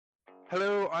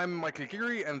Hello, I'm Michael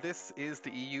Geary, and this is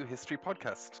the EU History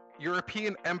Podcast.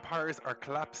 European empires are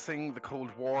collapsing, the Cold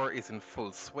War is in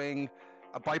full swing,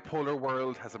 a bipolar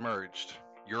world has emerged.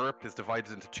 Europe is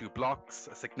divided into two blocks.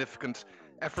 Significant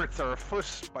efforts are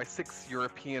afoot by 6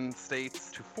 European states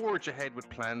to forge ahead with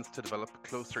plans to develop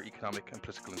closer economic and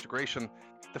political integration,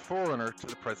 the forerunner to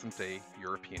the present day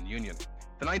European Union.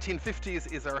 The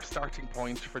 1950s is our starting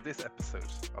point for this episode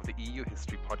of the EU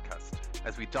History Podcast,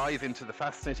 as we dive into the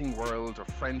fascinating world of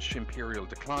French imperial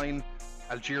decline,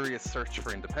 Algeria's search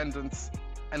for independence,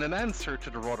 and an answer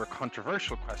to the rather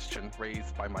controversial question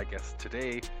raised by my guest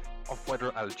today of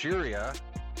whether Algeria,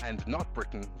 and not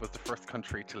Britain, was the first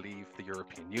country to leave the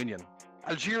European Union.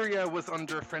 Algeria was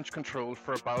under French control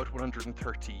for about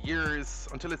 130 years,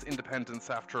 until its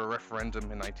independence after a referendum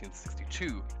in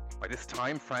 1962. By this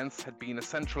time, France had been a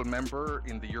central member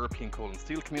in the European Coal and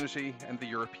Steel Community and the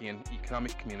European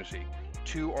Economic Community,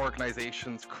 two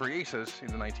organisations created in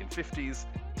the 1950s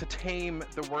to tame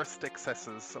the worst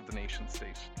excesses of the nation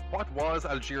state. What was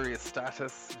Algeria's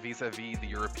status vis-à-vis the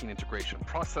European integration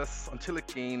process until it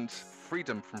gained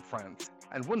freedom from France?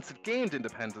 And once it gained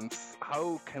independence,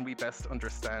 how can we best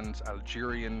understand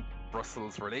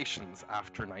Algerian-Brussels relations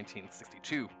after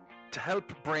 1962? To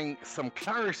help bring some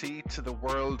clarity to the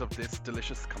world of this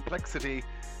delicious complexity,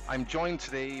 I'm joined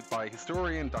today by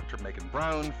historian Dr. Megan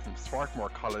Brown from Swarthmore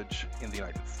College in the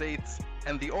United States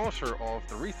and the author of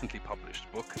the recently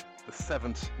published book, The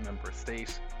Seventh Member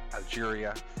State,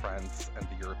 Algeria, France and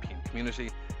the European Community,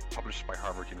 published by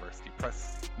Harvard University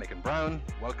Press. Megan Brown,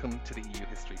 welcome to the EU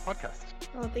History Podcast.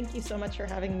 Oh, thank you so much for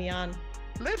having me on.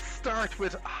 Let's start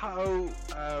with how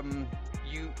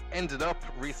you ended up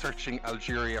researching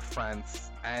Algeria,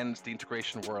 France, and the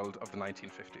integration world of the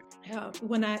 1950s.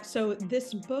 Yeah, so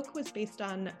this book was based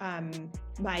on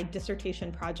my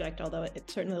dissertation project, although it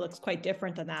certainly looks quite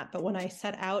different than that. But when I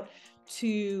set out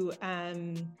to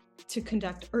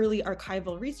conduct early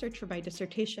archival research for my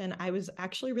dissertation, I was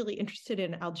actually really interested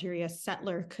in Algeria's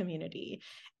settler community.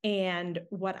 And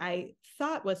what I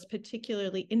thought was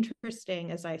particularly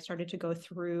interesting as I started to go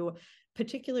through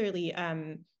particularly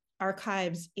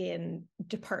archives in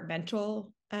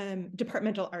departmental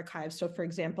archives. So for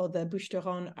example, the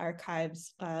Bouches-du-Rhône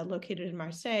archives located in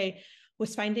Marseille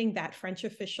was finding that French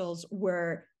officials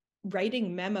were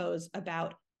writing memos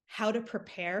about how to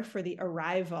prepare for the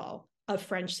arrival of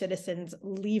French citizens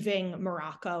leaving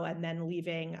Morocco and then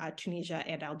leaving Tunisia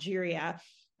and Algeria.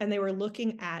 And they were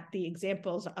looking at the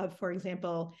examples of, for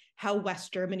example, how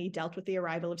West Germany dealt with the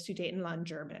arrival of Sudetenland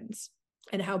Germans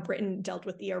and how Britain dealt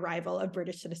with the arrival of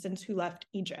British citizens who left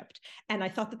Egypt. And I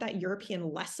thought that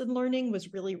European lesson learning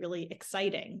was really, really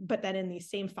exciting. But then in these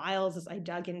same files, as I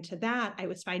dug into that, I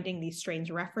was finding these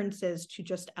strange references to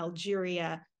just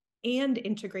Algeria and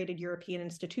integrated European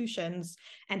institutions.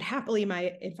 And happily,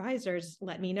 my advisors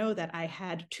let me know that I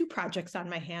had two projects on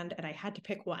my hand and I had to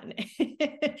pick one.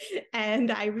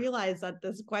 And I realized that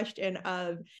this question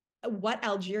of what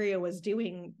Algeria was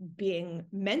doing being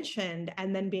mentioned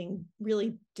and then being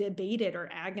really debated or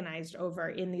agonized over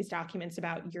in these documents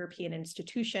about European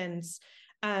institutions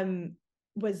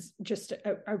was just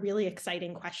a really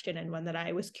exciting question, and one that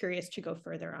I was curious to go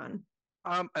further on.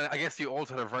 And I guess you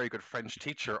also had a very good French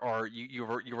teacher, or you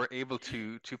were able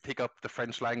to pick up the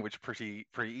French language pretty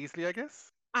easily, I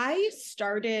guess. I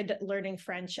started learning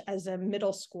French as a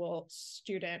middle school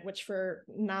student, which for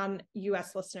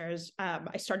non-US listeners,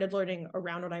 I started learning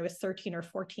around when I was 13 or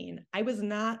 14. I was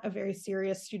not a very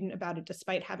serious student about it,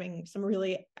 despite having some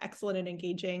really excellent and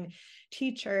engaging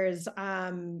teachers.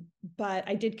 But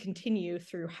I did continue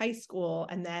through high school,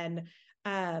 and then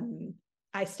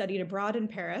I studied abroad in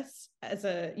Paris as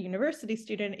a university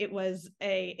student. It was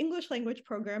an English language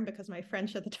program because my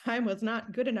French at the time was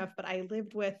not good enough, but I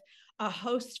lived with a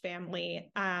host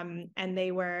family, and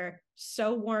they were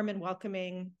so warm and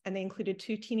welcoming, and they included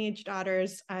two teenage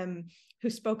daughters who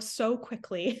spoke so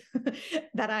quickly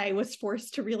that I was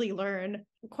forced to really learn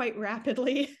quite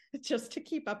rapidly just to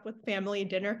keep up with family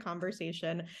dinner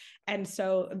conversation. And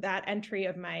so that entry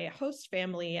of my host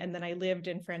family, and then I lived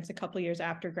in France a couple of years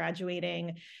after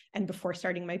graduating and before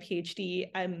starting my PhD,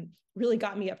 really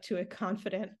got me up to a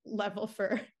confident level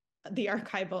for the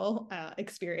archival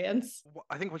experience.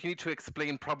 I think what you need to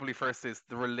explain probably first is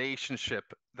the relationship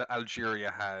that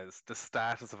Algeria has, the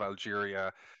status of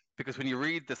Algeria, because when you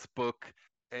read this book,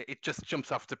 it just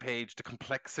jumps off the page, the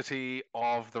complexity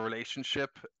of the relationship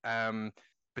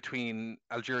between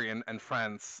Algeria and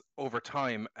France over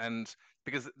time. And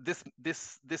because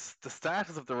the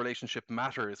status of the relationship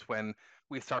matters when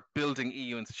we start building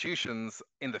EU institutions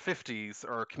in the 50s,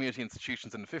 or community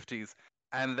institutions in the 50s.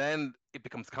 And then it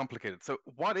becomes complicated. So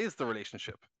what is the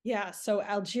relationship? Yeah, so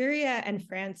Algeria and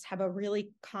France have a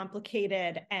really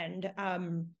complicated and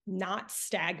not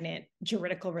stagnant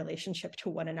juridical relationship to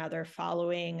one another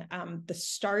following the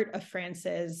start of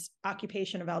France's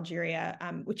occupation of Algeria,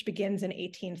 which begins in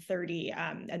 1830,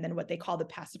 and then what they call the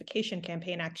pacification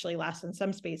campaign actually lasts in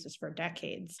some spaces for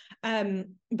decades.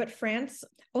 But France,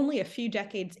 only a few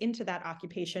decades into that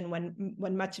occupation,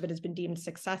 when much of it has been deemed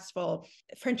successful,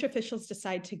 French officials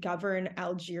decide to govern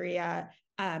Algeria,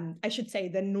 I should say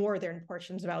the northern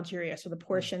portions of Algeria, so the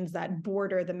portions that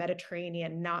border the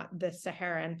Mediterranean, not the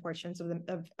Saharan portions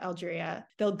of Algeria.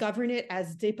 They'll govern it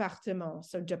as départements,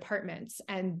 so departments.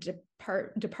 And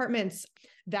departments,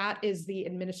 that is the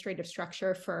administrative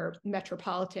structure for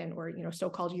metropolitan or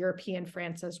so-called European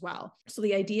France as well. So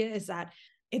the idea is that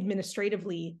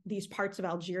administratively, these parts of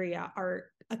Algeria are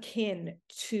akin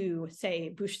to, say,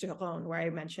 Bouches-du-Rhône, where I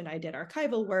mentioned I did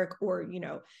archival work, or,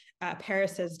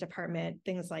 Paris's department,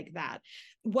 things like that.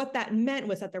 What that meant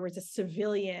was that there was a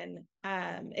civilian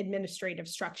administrative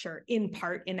structure in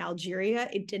part in Algeria.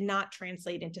 It did not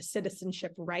translate into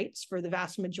citizenship rights for the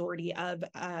vast majority of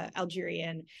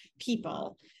Algerian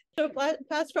people. So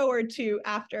fast forward to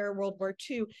after World War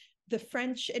II, the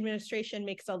French administration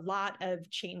makes a lot of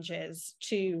changes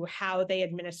to how they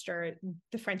administer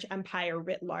the French Empire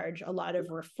writ large, a lot of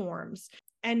reforms.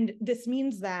 And this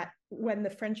means that when the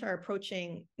French are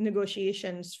approaching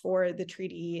negotiations for the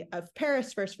Treaty of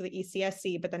Paris, first for the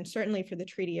ECSC, but then certainly for the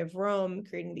Treaty of Rome,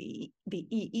 creating the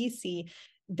EEC,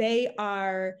 they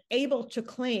are able to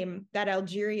claim that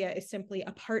Algeria is simply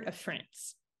a part of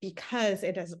France, because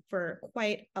it has for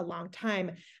quite a long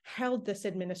time held this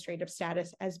administrative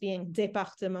status as being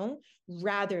département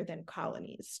rather than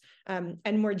colonies.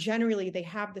 And more generally, they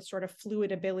have this sort of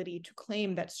fluid ability to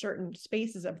claim that certain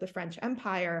spaces of the French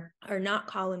Empire are not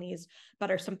colonies, but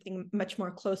are something much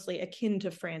more closely akin to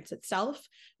France itself,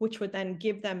 which would then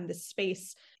give them the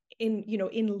space in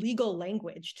legal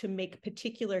language to make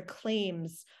particular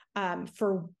claims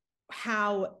for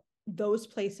how those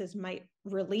places might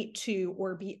relate to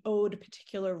or be owed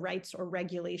particular rights or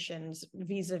regulations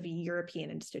vis-a-vis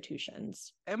European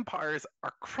institutions. Empires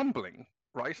are crumbling,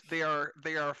 right? They are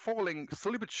falling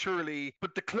slowly but surely.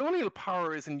 But the colonial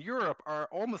powers in Europe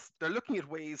they're looking at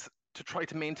ways to try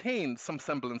to maintain some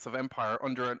semblance of empire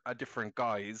under a different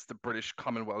guise. The British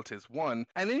Commonwealth is one.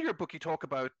 And in your book, you talk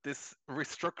about this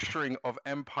restructuring of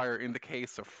empire in the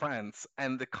case of France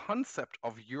and the concept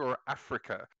of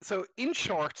Euro-Africa. So in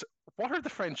short, what are the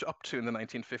French up to in the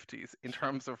 1950s in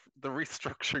terms of the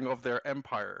restructuring of their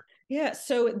empire? Yeah,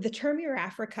 so the term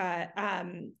Euro-Africa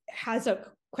has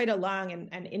quite a long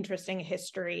and interesting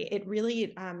history. It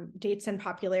really dates in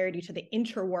popularity to the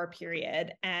interwar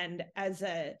period, and as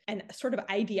a sort of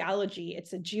ideology,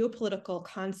 it's a geopolitical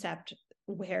concept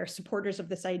where supporters of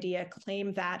this idea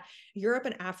claim that Europe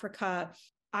and Africa,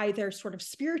 either sort of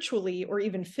spiritually or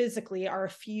even physically, are a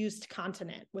fused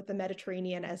continent with the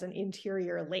Mediterranean as an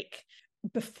interior lake.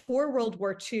 Before World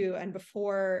War II and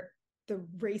before the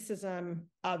racism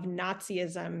of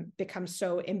Nazism becomes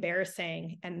so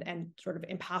embarrassing and sort of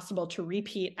impossible to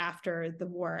repeat after the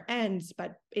war ends,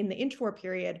 but in the interwar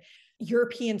period,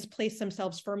 Europeans place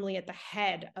themselves firmly at the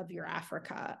head of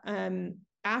Euro-Africa.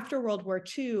 After World War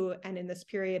II and in this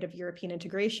period of European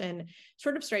integration,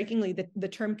 sort of strikingly, the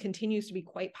term continues to be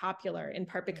quite popular, in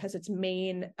part because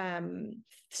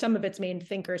some of its main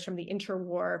thinkers from the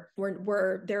interwar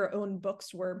were their own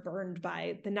books were burned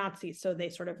by the Nazis. So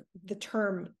the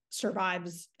term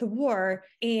survives the war.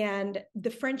 And the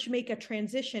French make a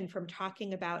transition from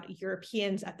talking about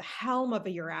Europeans at the helm of a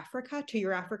Euro-Africa to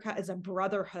Euro-Africa as a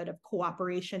brotherhood of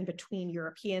cooperation between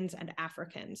Europeans and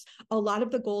Africans. A lot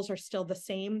of the goals are still the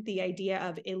same. The idea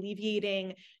of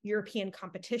alleviating European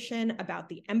competition about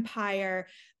the empire,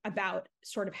 about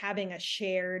sort of having a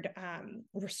shared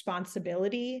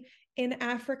responsibility in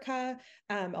Africa,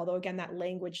 although again, that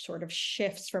language sort of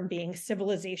shifts from being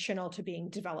civilizational to being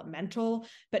developmental,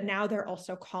 but now they're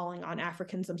also calling on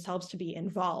Africans themselves to be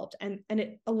involved. And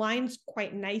it aligns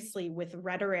quite nicely with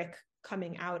rhetoric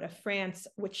coming out of France,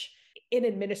 which in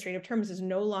administrative terms is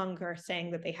no longer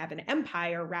saying that they have an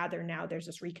empire. Rather, now there's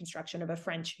this reconstruction of a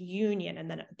French union, and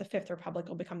then the Fifth Republic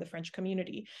will become the French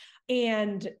community.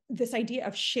 And this idea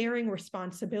of sharing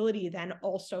responsibility then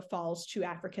also falls to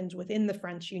Africans within the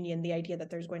French Union, the idea that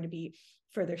there's going to be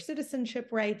further citizenship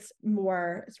rights,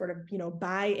 more sort of,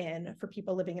 buy-in for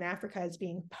people living in Africa as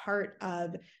being part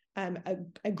of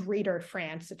a greater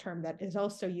France, a term that is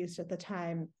also used at the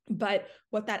time. But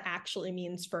what that actually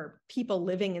means for people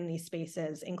living in these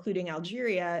spaces, including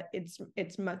Algeria,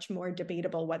 it's much more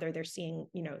debatable whether they're seeing,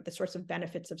 the sorts of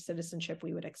benefits of citizenship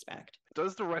we would expect.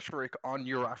 Does the rhetoric on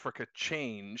Euro-Africa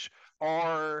change,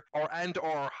 or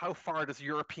how far does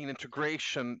European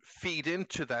integration feed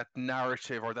into that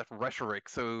narrative or that rhetoric?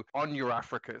 So on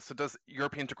Euro-Africa, so does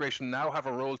European integration now have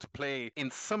a role to play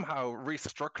in somehow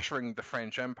restructuring the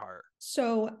French Empire?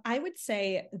 So I would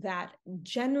say that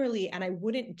generally, and I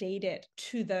wouldn't date it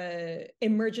to the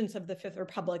emergence of the Fifth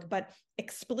Republic, but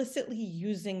explicitly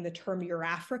using the term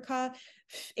Euro-Africa,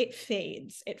 it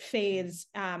fades.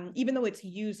 Even though it's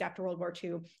used after World War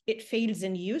II, it fades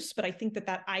in use. But I think that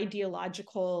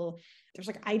there's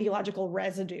like ideological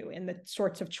residue in the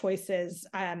sorts of choices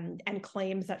and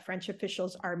claims that French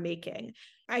officials are making.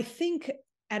 I think,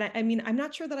 and I mean, I'm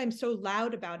not sure that I'm so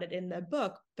loud about it in the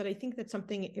book, but I think that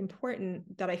something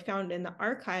important that I found in the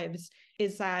archives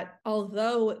is that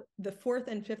although the Fourth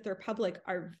and Fifth Republic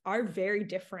are very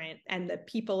different, and the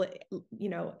people,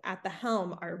 at the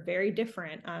helm are very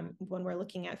different when we're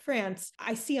looking at France,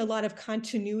 I see a lot of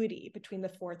continuity between the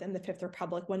Fourth and the Fifth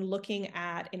Republic when looking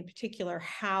at, in particular,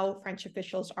 how French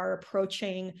officials are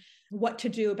approaching what to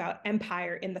do about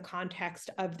empire in the context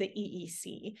of the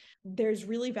EEC. There's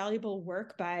really valuable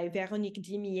work by Véronique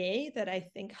Dimier that I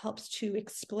think helps to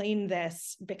explain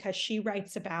this, because she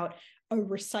writes about a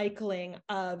recycling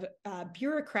of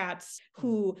bureaucrats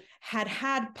who had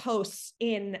posts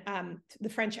in the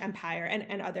French Empire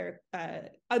and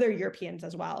other Europeans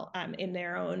as well in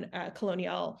their own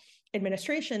colonial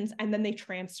administrations, and then they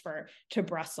transfer to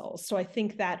Brussels. So I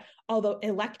think that although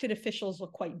elected officials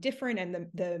look quite different, and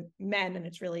the men, and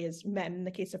it's really is men in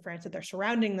the case of France that they're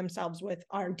surrounding themselves with,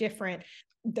 are different,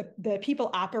 the people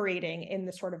operating in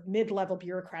the sort of mid-level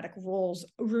bureaucratic roles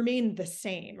remain the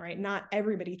same, right? Not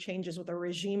everybody changes with a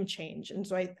regime change. And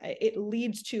so it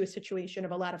leads to a situation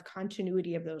of a lot of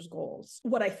continuity of those goals.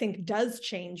 What I think does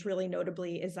change really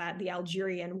notably is that the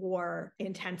Algerian War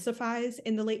intensifies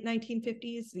in the late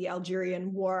 1950s. The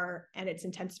Algerian War and its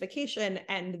intensification,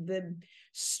 and the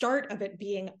start of it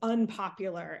being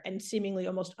unpopular and seemingly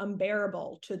almost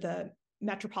unbearable to the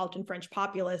metropolitan French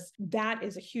populace, that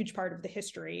is a huge part of the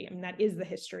history. I mean, that is the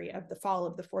history of the fall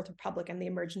of the Fourth Republic and the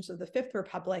emergence of the Fifth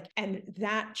Republic. And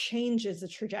that changes the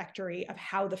trajectory of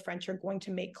how the French are going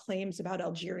to make claims about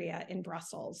Algeria in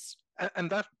Brussels. And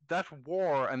that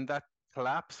war and that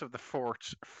collapse of the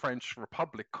Fourth French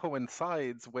Republic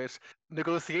coincides with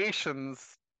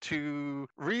negotiations to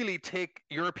really take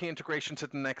European integration to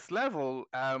the next level,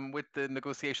 with the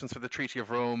negotiations for the Treaty of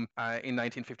Rome in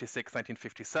 1956,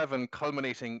 1957,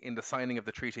 culminating in the signing of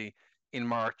the treaty in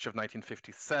March of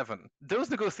 1957.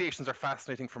 Those negotiations are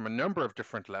fascinating from a number of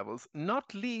different levels,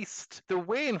 not least the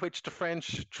way in which the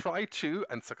French tried to,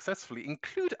 and successfully,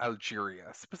 include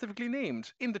Algeria, specifically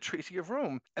named, in the Treaty of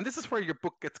Rome. And this is where your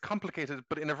book gets complicated,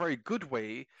 but in a very good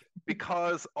way,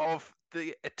 because of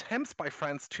the attempts by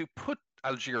France to put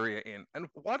Algeria in. And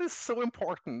what is so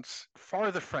important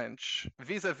for the French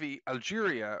vis-a-vis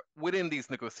Algeria within these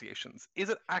negotiations? Is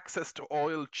it access to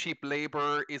oil, cheap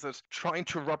labor? Is it trying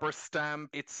to rubber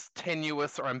stamp its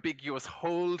tenuous or ambiguous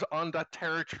hold on that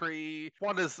territory?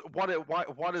 What is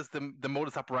the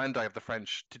modus operandi of the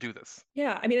French to do this?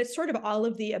 Yeah, I mean, it's sort of all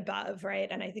of the above, right?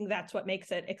 And I think that's what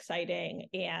makes it exciting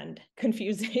and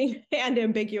confusing and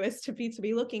ambiguous to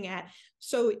be looking at.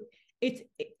 So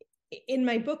in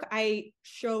my book, I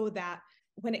show that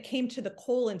when it came to the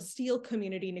coal and steel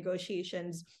community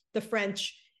negotiations, the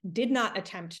French did not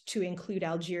attempt to include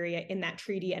Algeria in that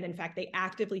treaty. And in fact, they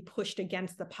actively pushed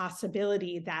against the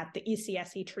possibility that the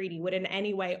ECSE treaty would in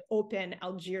any way open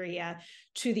Algeria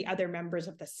to the other members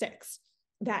of the Six.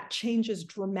 That changes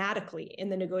dramatically in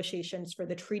the negotiations for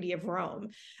the Treaty of Rome.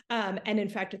 And in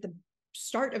fact, at the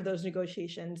start of those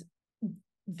negotiations,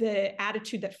 the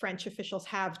attitude that French officials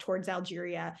have towards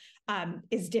Algeria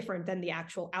is different than the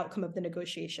actual outcome of the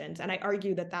negotiations. And I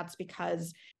argue that that's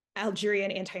because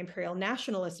Algerian anti-imperial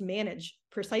nationalists manage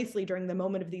precisely during the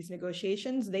moment of these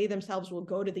negotiations. They themselves will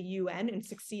go to the UN and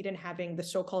succeed in having the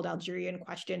so-called Algerian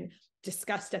question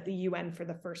discussed at the UN for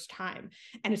the first time.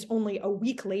 And it's only a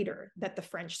week later that the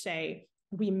French say,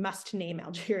 we must name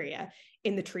Algeria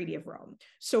in the Treaty of Rome.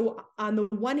 So on the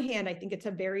one hand, I think it's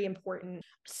a very important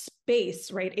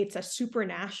space, right? It's a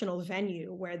supranational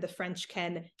venue where the French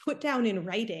can put down in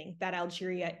writing that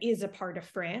Algeria is a part of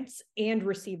France and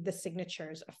receive the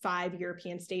signatures of 5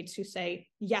 European states who say,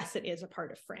 yes, it is a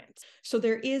part of France. So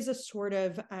there is a sort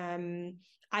of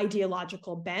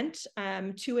ideological bent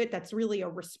to it. That's really a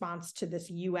response to this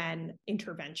UN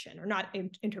intervention, or not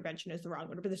intervention is the wrong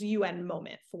word, but this UN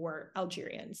moment for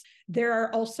Algerians. There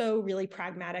are also really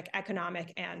pragmatic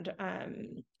economic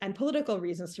and political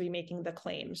reasons to be making the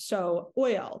claim. So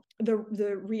oil, the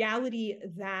reality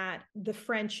that the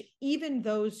French, even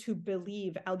those who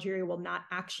believe Algeria will not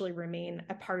actually remain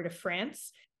a part of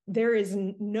France, there is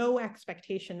no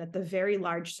expectation that the very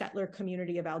large settler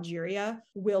community of Algeria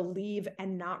will leave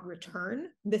and not return.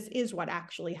 This is what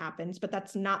actually happens, but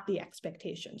that's not the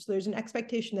expectation. So there's an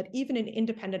expectation that even an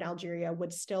independent Algeria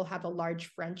would still have a large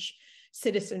French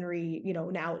citizenry,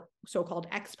 now so-called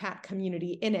expat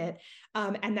community in it,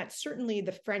 and that certainly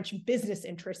the French business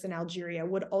interests in Algeria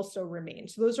would also remain.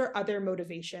 So those are other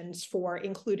motivations for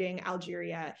including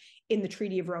Algeria in the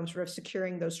Treaty of Rome, sort of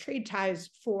securing those trade ties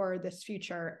for this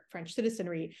future French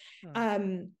citizenry.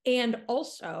 And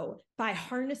also by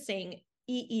harnessing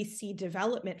EEC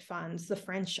development funds, the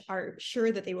French are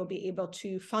sure that they will be able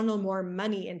to funnel more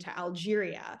money into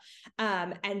Algeria.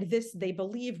 And this, they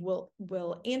believe,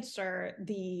 will answer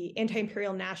the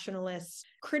anti-imperial nationalists'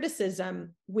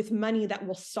 criticism with money that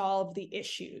will solve the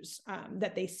issues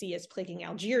that they see as plaguing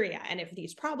Algeria. And if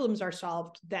these problems are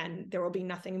solved, then there will be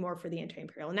nothing more for the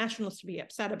anti-imperial nationalists to be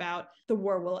upset about. The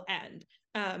war will end.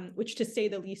 Which, to say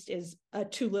the least, is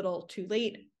too little, too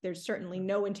late. There's certainly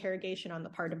no interrogation on the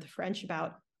part of the French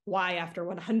about why, after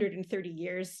 130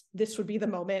 years, this would be the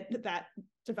moment that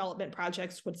development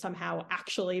projects would somehow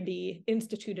actually be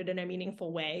instituted in a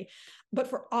meaningful way. But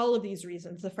for all of these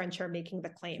reasons, the French are making the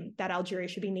claim that Algeria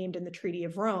should be named in the Treaty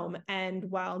of Rome. And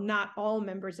while not all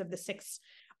members of the Six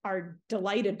are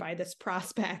delighted by this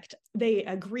prospect, they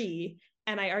agree.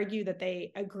 And I argue that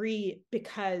they agree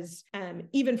because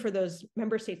even for those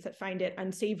member states that find it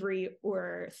unsavory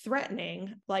or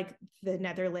threatening, like the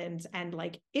Netherlands and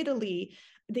like Italy,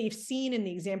 they've seen in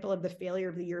the example of the failure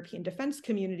of the European defense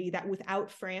community that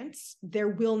without France, there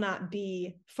will not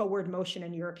be forward motion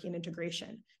in European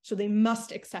integration. So they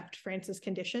must accept France's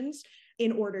conditions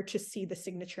in order to see the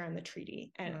signature on the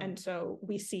treaty. And so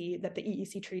we see that the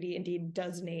EEC treaty indeed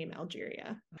does name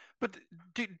Algeria. But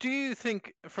do you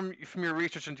think from your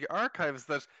research into the archives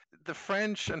that the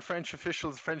French and French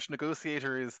officials, French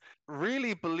negotiators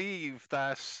really believe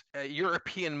that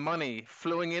European money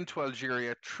flowing into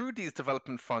Algeria through these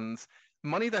development funds,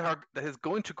 money that is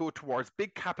going to go towards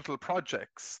big capital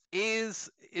projects, is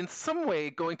in some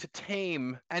way going to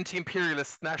tame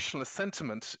anti-imperialist nationalist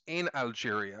sentiment in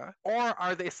Algeria? Or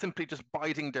are they simply just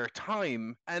biding their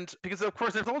time? And because, of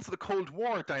course, there's also the Cold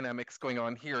War dynamics going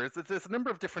on here. There's a number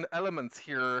of different elements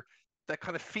here that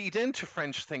kind of feed into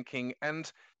French thinking.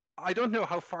 And I don't know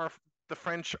how far the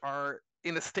French are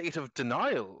in a state of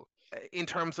denial in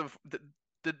terms of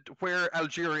where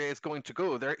Algeria is going to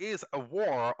go. There is a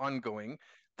war ongoing.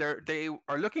 They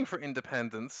are looking for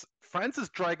independence. France is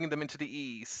dragging them into the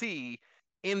EEC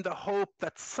in the hope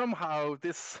that somehow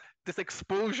this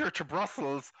exposure to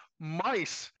Brussels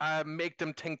might make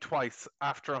them think twice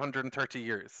after 130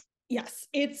 years. Yes,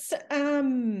 it's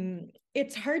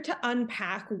hard to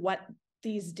unpack what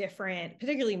these different,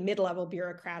 particularly mid-level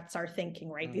bureaucrats are thinking,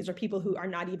 right? These are people who are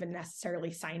not even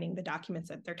necessarily signing the documents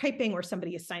that they're typing, or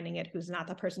somebody is signing it who's not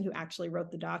the person who actually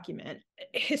wrote the document.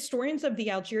 Historians of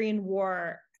the Algerian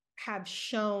War have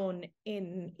shown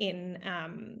in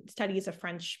studies of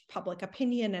French public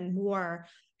opinion and more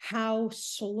how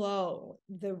slow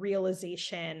the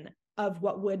realization of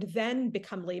what would then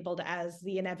become labeled as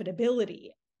the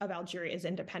inevitability of Algeria's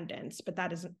independence, but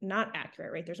that is not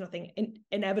accurate, right? There's nothing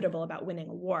inevitable about winning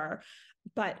a war,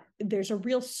 but there's a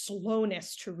real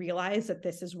slowness to realize that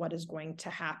this is what is going to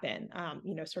happen.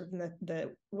 Sort of in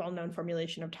the well-known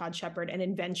formulation of Todd Shepard, an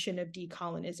invention of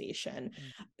decolonization.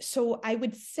 So I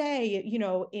would say,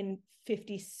 in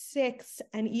 56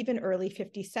 and even early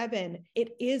 57,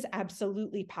 it is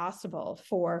absolutely possible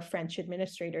for French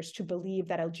administrators to believe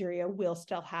that Algeria will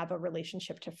still have a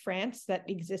relationship to France that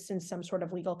exists in some sort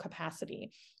of legal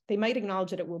capacity. They might acknowledge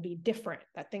that it will be different,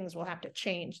 that things will have to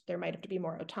change. There might have to be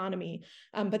more autonomy,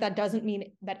 but that doesn't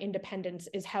mean that independence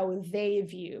is how they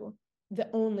view the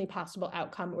only possible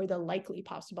outcome or the likely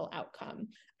possible outcome.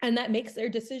 And that makes their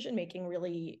decision-making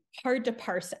really hard to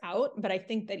parse out. But I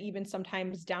think that even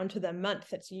sometimes down to the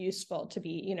month, it's useful to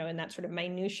be, in that sort of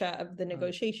minutia of the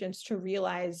negotiations to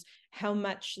realize how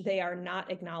much they are not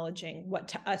acknowledging what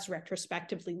to us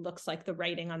retrospectively looks like the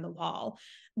writing on the wall.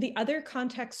 The other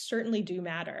contexts certainly do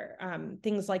matter.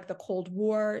 Things like the Cold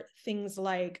War, things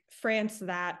like France,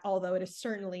 that although it is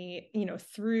certainly,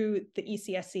 through the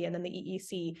ECSC and then the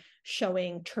EEC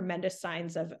showing tremendous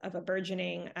signs of a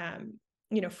burgeoning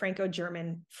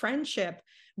Franco-German friendship,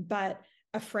 but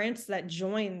a France that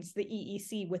joins the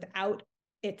EEC without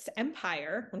its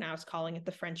empire, when I was calling it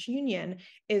the French Union,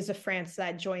 is a France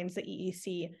that joins the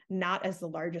EEC not as the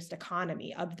largest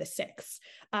economy of the six.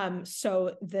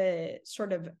 So the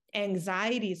sort of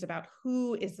anxieties about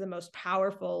who is the most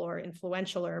powerful or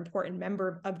influential or important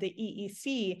member of the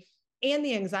EEC, and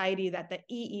the anxiety that the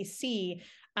EEC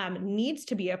needs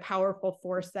to be a powerful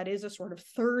force that is a sort of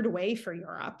third way for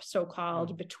Europe,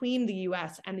 so-called, between the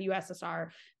US and the USSR,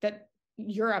 that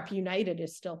Europe united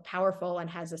is still powerful and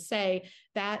has a say,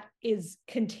 that is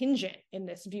contingent in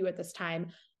this view at this time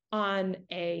on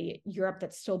a Europe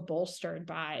that's still bolstered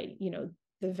by,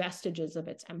 the vestiges of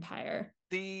its empire.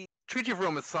 The Treaty of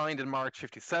Rome is signed in March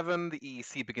 57. The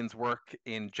EEC begins work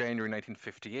in January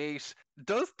 1958.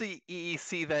 Does the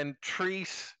EEC then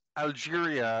treat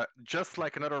Algeria just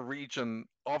like another region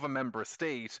of a member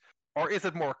state? Or is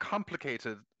it more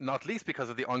complicated, not least because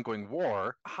of the ongoing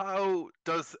war? How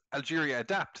does Algeria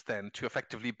adapt then to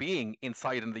effectively being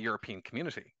inside in the European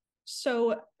community?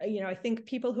 So, I think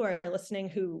people who are listening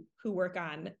who work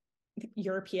on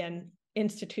European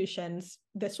institutions,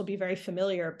 this will be very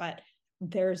familiar, but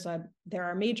there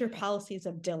are major policies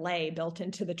of delay built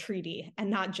into the treaty, and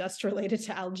not just related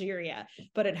to Algeria,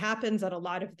 but it happens that a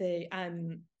lot of the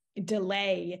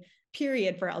delay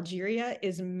period for Algeria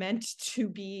is meant to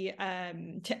be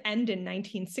to end in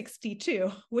 1962,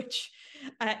 which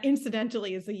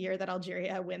incidentally is the year that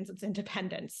Algeria wins its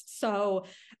independence. So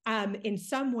in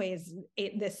some ways,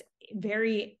 this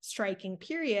very striking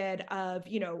period of,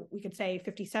 we could say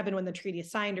 57 when the treaty is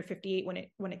signed, or 58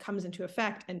 when it comes into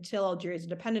effect, until Algeria's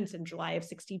independence in July of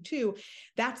 62,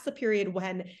 that's the period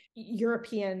when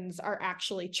Europeans are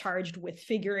actually charged with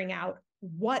figuring out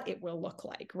what it will look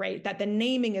like, right? That the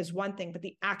naming is one thing, but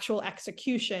the actual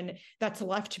execution, that's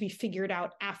left to be figured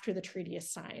out after the treaty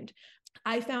is signed.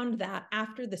 I found that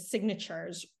after the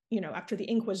signatures, after the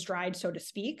ink was dried, so to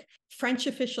speak, French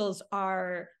officials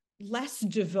are less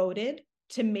devoted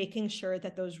to making sure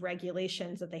that those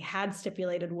regulations that they had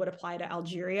stipulated would apply to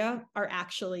Algeria are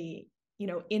actually,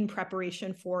 in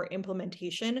preparation for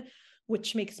implementation,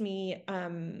 which makes me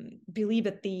believe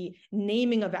that the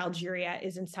naming of Algeria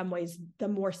is in some ways the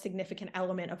more significant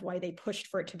element of why they pushed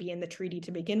for it to be in the treaty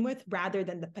to begin with, rather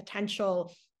than the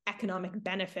potential economic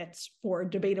benefits for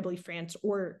debatably France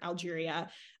or Algeria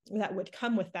that would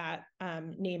come with that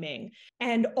naming.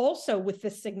 And also with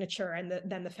this signature and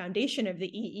then the foundation of the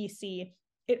EEC,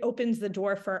 it opens the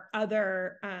door for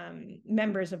other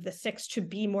members of the six to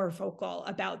be more vocal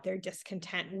about their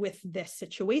discontent with this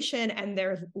situation and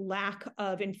their lack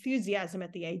of enthusiasm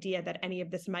at the idea that any of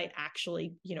this might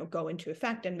actually, go into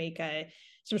effect and make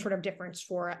some sort of difference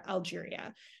for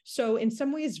Algeria. So in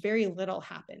some ways, very little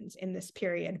happens in this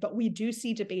period, but we do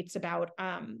see debates about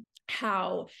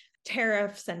how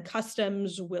tariffs and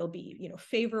customs will be,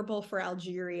 favorable for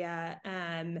Algeria.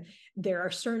 There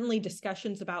are certainly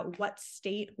discussions about what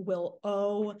state will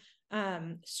owe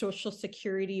social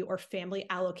security or family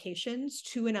allocations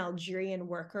to an Algerian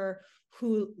worker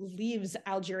who leaves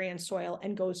Algerian soil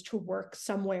and goes to work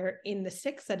somewhere in the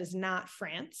six that is not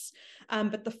France.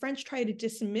 But the French try to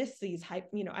dismiss these,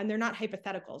 and they're not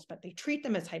hypotheticals, but they treat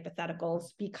them as hypotheticals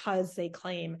because they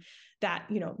claim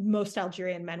that, most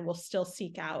Algerian men will still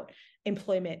seek out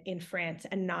employment in France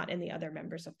and not in the other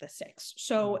members of the six.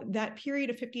 So that period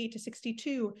of 58 to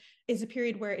 62 is a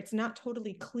period where it's not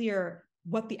totally clear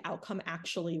what the outcome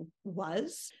actually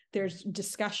was. There's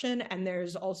discussion, and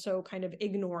there's also kind of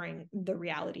ignoring the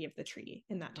reality of the treaty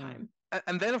in that time.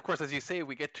 And then, of course, as you say,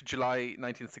 we get to July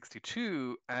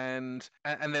 1962, and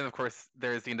then, of course,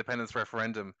 there's the independence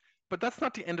referendum. But that's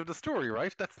not the end of the story,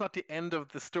 right? That's not the end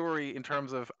of the story in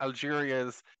terms of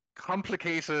Algeria's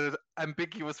complicated,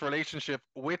 ambiguous relationship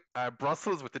with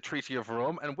Brussels, with the Treaty of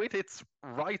Rome, and with its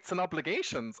rights and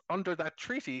obligations under that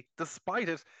treaty, despite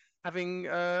it having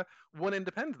won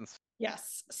independence.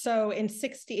 Yes. So in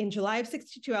July of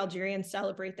 62, Algerians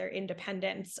celebrate their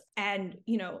independence. And,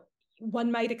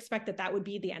 one might expect that would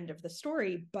be the end of the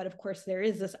story. But of course, there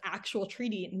is this actual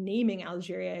treaty naming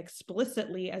Algeria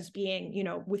explicitly as being,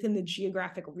 within the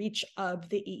geographic reach of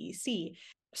the EEC.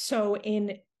 So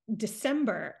in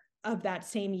December of that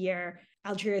same year,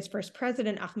 Algeria's first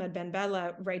president, Ahmed Ben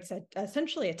Bella, writes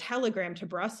essentially a telegram to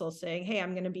Brussels saying, hey,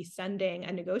 I'm going to be sending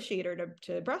a negotiator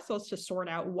to Brussels to sort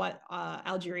out what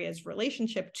Algeria's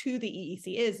relationship to the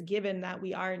EEC is, given that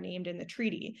we are named in the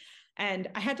treaty. And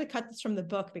I had to cut this from the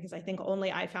book because I think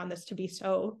only I found this to be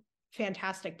so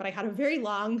fantastic, but I had a very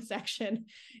long section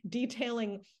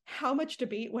detailing how much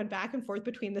debate went back and forth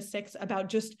between the six about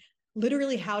just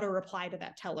literally how to reply to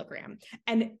that telegram.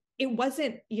 And it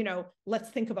wasn't, let's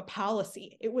think of a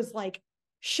policy. It was like,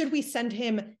 should we send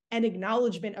him an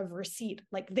acknowledgement of receipt?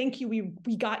 Like, thank you,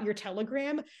 we got your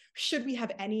telegram. Should we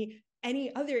have any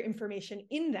other information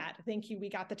in that? Thank you, we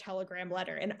got the telegram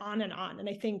letter, and on and on. And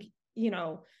I think,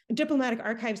 diplomatic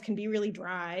archives can be really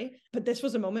dry, but this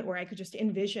was a moment where I could just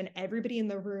envision everybody in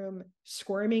the room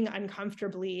squirming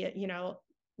uncomfortably,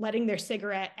 letting their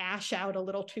cigarette ash out a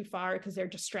little too far because they're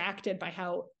distracted by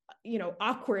how,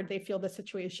 awkward they feel the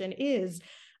situation is.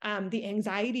 The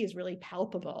anxiety is really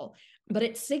palpable, but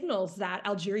it signals that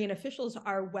Algerian officials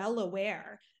are well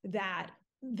aware that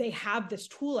they have this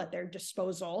tool at their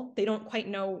disposal. They don't quite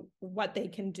know what they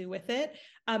can do with it.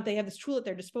 They have this tool at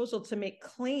their disposal to make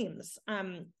claims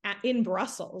in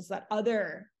Brussels that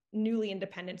other newly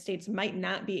independent states might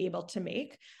not be able to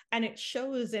make. And it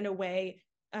shows in a way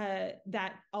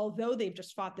that although they've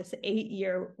just fought this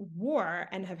 8-year war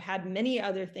and have had many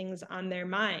other things on their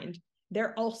mind,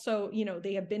 they're also,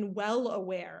 they have been well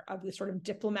aware of the sort of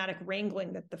diplomatic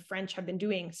wrangling that the French have been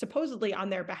doing, supposedly on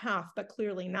their behalf, but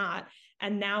clearly not.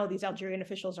 And now these Algerian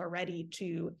officials are ready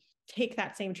to take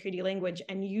that same treaty language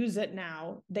and use it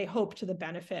now, they hope, to the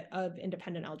benefit of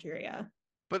independent Algeria.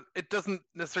 But it doesn't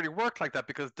necessarily work like that,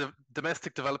 because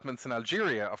domestic developments in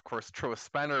Algeria, of course, throw a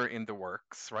spanner in the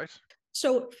works, right?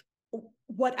 So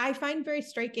what I find very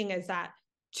striking is that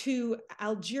to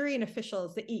Algerian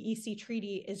officials, the EEC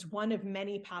treaty is one of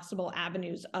many possible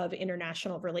avenues of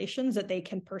international relations that they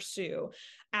can pursue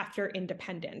after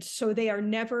independence. So they are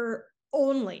never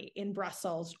only in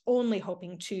Brussels, only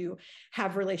hoping to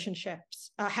have a relationship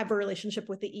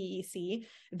with the EEC.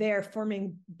 They're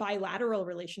forming bilateral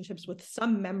relationships with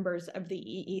some members of the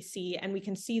EEC. And we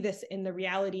can see this in the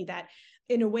reality that,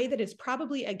 in a way that is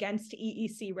probably against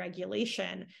EEC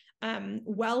regulation,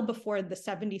 well before the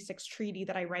 76 treaty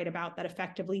that I write about, that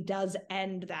effectively does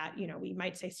end that, we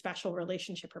might say special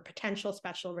relationship or potential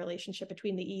special relationship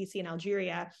between the EEC and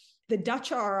Algeria. The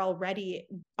Dutch are already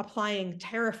applying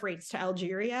tariff rates to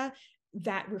Algeria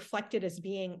that reflected as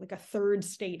being like a third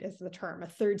state, is the term, a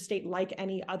third state like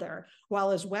any other,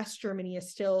 while as West Germany is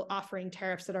still offering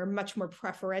tariffs that are much more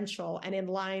preferential and in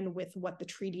line with what the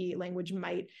treaty language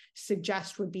might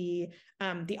suggest would be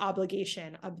the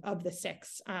obligation of the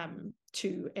six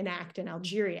to enact in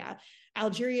Algeria.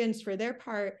 Algerians, for their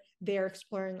part, they're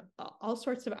exploring all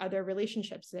sorts of other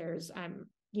relationships. There's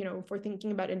if we're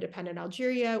thinking about independent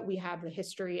Algeria, we have the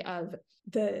history of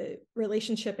the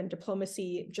relationship and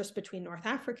diplomacy just between North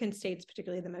African states,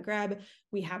 particularly the Maghreb.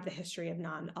 We have the history of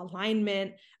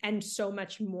non-alignment and so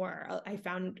much more. I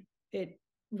found it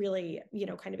really,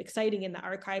 kind of exciting in the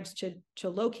archives to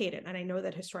locate it. And I know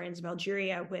that historians of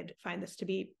Algeria would find this to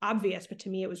be obvious, but to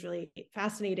me, it was really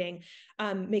fascinating,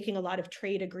 making a lot of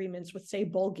trade agreements with, say,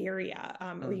 Bulgaria,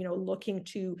 or, looking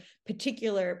to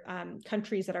particular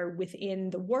countries that are within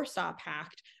the Warsaw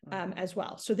Pact as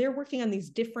well. So they're working on these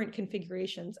different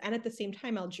configurations. And at the same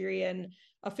time, Algerian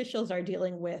officials are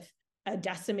dealing with a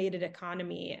decimated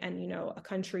economy and, a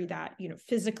country that,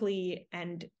 physically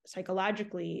and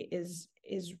psychologically is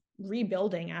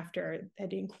rebuilding after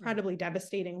an incredibly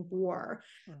devastating war.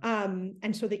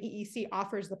 And so the EEC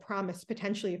offers the promise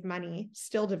potentially of money,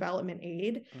 still development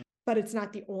aid, but it's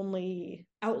not the only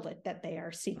outlet that they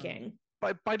are seeking.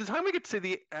 By the time we get to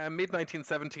the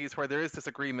mid-1970s, where there is this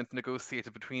agreement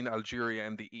negotiated between Algeria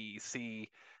and the EEC,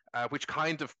 which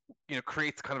kind of,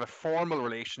 creates kind of a formal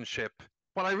relationship.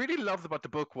 What I really loved about the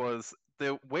book was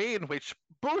the way in which,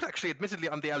 both actually admittedly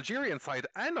on the Algerian side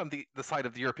and on the side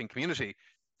of the European community,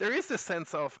 there is this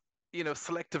sense of,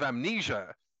 selective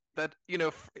amnesia that,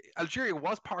 Algeria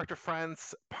was part of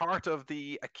France, part of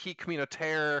the acquis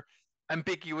communautaire,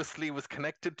 ambiguously was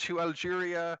connected to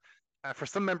Algeria. For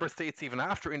some member states, even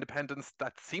after independence,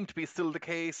 that seemed to be still the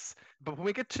case. But when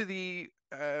we get to the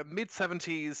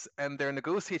mid-70s and they're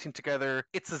negotiating together,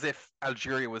 it's as if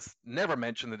Algeria was never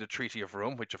mentioned in the Treaty of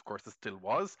Rome, which of course it still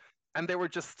was. And they were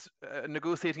just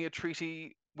negotiating a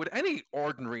treaty with any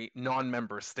ordinary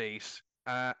non-member state,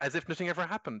 as if nothing ever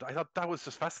happened. I thought that was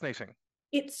just fascinating.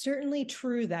 It's certainly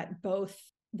true that both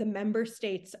the member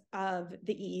states of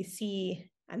the EEC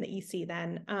and the EC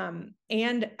then,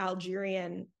 and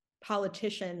Algerian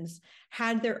politicians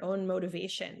had their own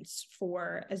motivations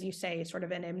for, as you say, sort of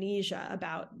an amnesia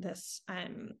about this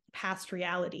past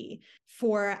reality.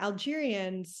 For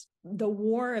Algerians, the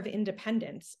war of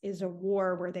independence is a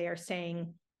war where they are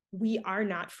saying, we are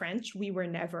not French, we were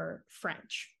never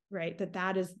French. right?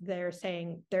 That is, they're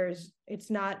saying it's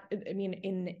not, I mean,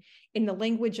 in the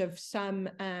language of some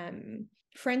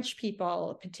French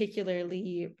people,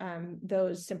 particularly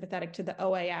those sympathetic to the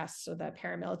OAS, so the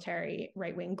paramilitary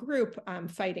right-wing group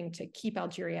fighting to keep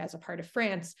Algeria as a part of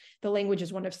France, the language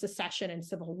is one of secession and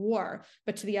civil war.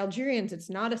 But to the Algerians, it's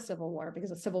not a civil war,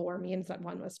 because a civil war means that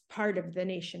one was part of the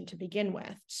nation to begin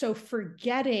with. So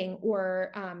forgetting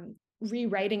or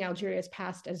rewriting Algeria's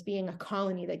past as being a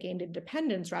colony that gained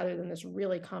independence rather than this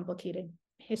really complicated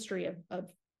history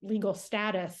of legal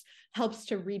status helps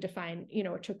to redefine,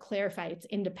 to clarify its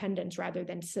independence rather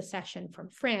than secession from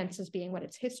France as being what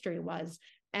its history was.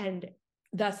 And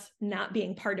thus not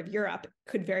being part of Europe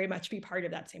could very much be part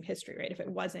of that same history, right? If it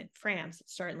wasn't France, it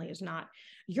certainly is not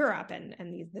Europe. And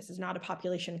this is not a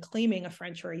population claiming a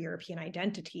French or a European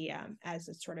identity as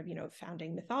its sort of,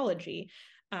 founding mythology.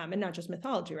 And not just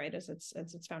mythology, right, as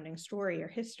its founding story or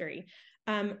history.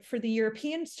 For the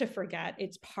Europeans to forget,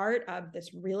 it's part of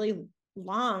this really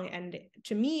long and,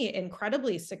 to me,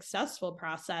 incredibly successful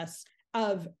process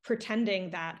of pretending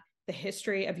that the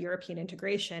history of European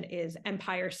integration is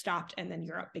empire stopped and then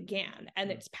Europe began. And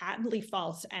it's patently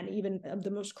false. And even the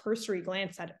most cursory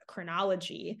glance at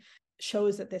chronology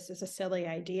shows that this is a silly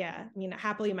idea. I mean,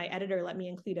 happily, my editor let me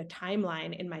include a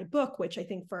timeline in my book, which I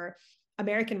think for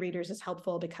American readers is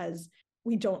helpful because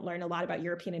we don't learn a lot about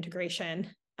European integration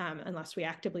unless we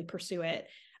actively pursue it.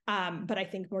 But I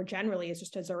think more generally is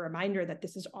just as a reminder that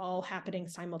this is all happening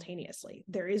simultaneously.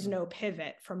 There is no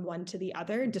pivot from one to the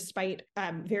other, despite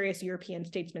various European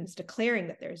statesmen declaring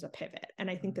that there's a pivot. And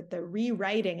I think that the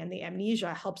rewriting and the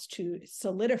amnesia helps to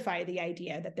solidify the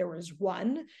idea that there was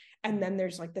one, and then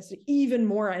there's like this even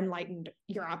more enlightened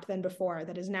Europe than before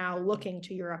that is now looking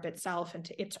to Europe itself and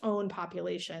to its own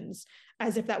populations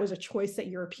as if that was a choice that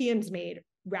Europeans made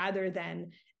rather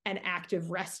than an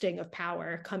active wresting of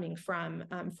power coming from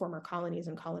former colonies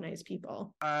and colonized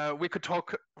people. We could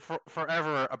talk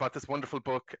forever about this wonderful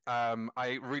book.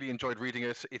 I really enjoyed reading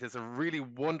it. It is a really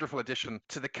wonderful addition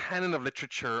to the canon of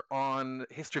literature on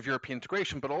history of European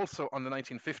integration, but also on the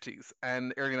 1950s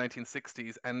and early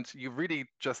 1960s. And you really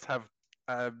just have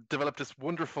developed this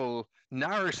wonderful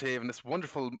narrative and this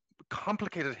wonderful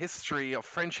complicated history of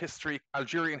French history,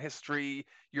 Algerian history,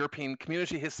 European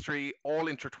community history, all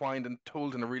intertwined and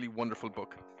told in a really wonderful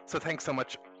book. So thanks so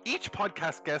much. Each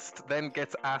podcast guest then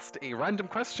gets asked a random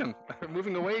question,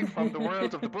 moving away from the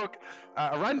world of the book,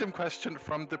 a random question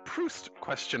from the Proust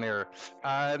questionnaire.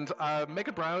 And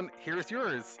Megan Brown, here's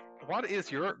yours. What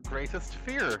is your greatest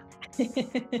fear?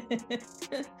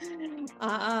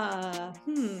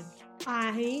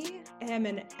 I am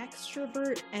an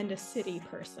extrovert and a city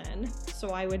person. So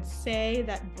I would say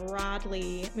that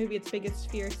broadly, maybe its biggest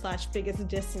fear / biggest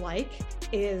dislike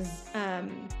is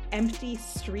empty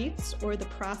streets or the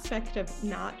prospect of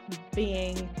not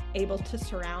being able to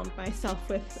surround myself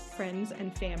with friends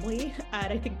and family.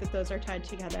 And I think that those are tied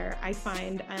together. I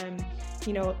find,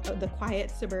 the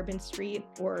quiet suburban street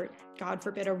or, God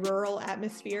forbid, a rural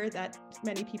atmosphere that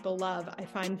many people love, I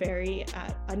find very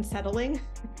unsettling.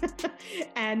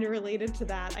 And related to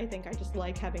that, I think I just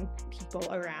like having people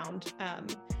around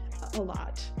a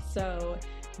lot. So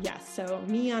yes, so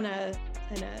me in a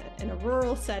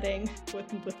rural setting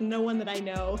with no one that I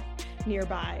know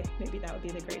nearby, maybe that would be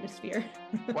the greatest fear.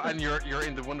 Well, and you're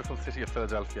in the wonderful city of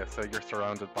Philadelphia, so you're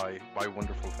surrounded by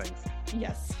wonderful things.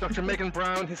 Yes. Dr. Megan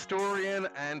Brown, historian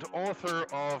and author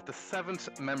of The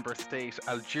Seventh Member State,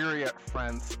 Algeria,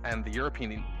 France, and the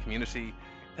European Community.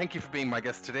 Thank you for being my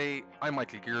guest today. I'm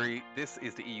Michael Geary. This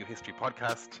is the EU History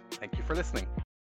Podcast. Thank you for listening.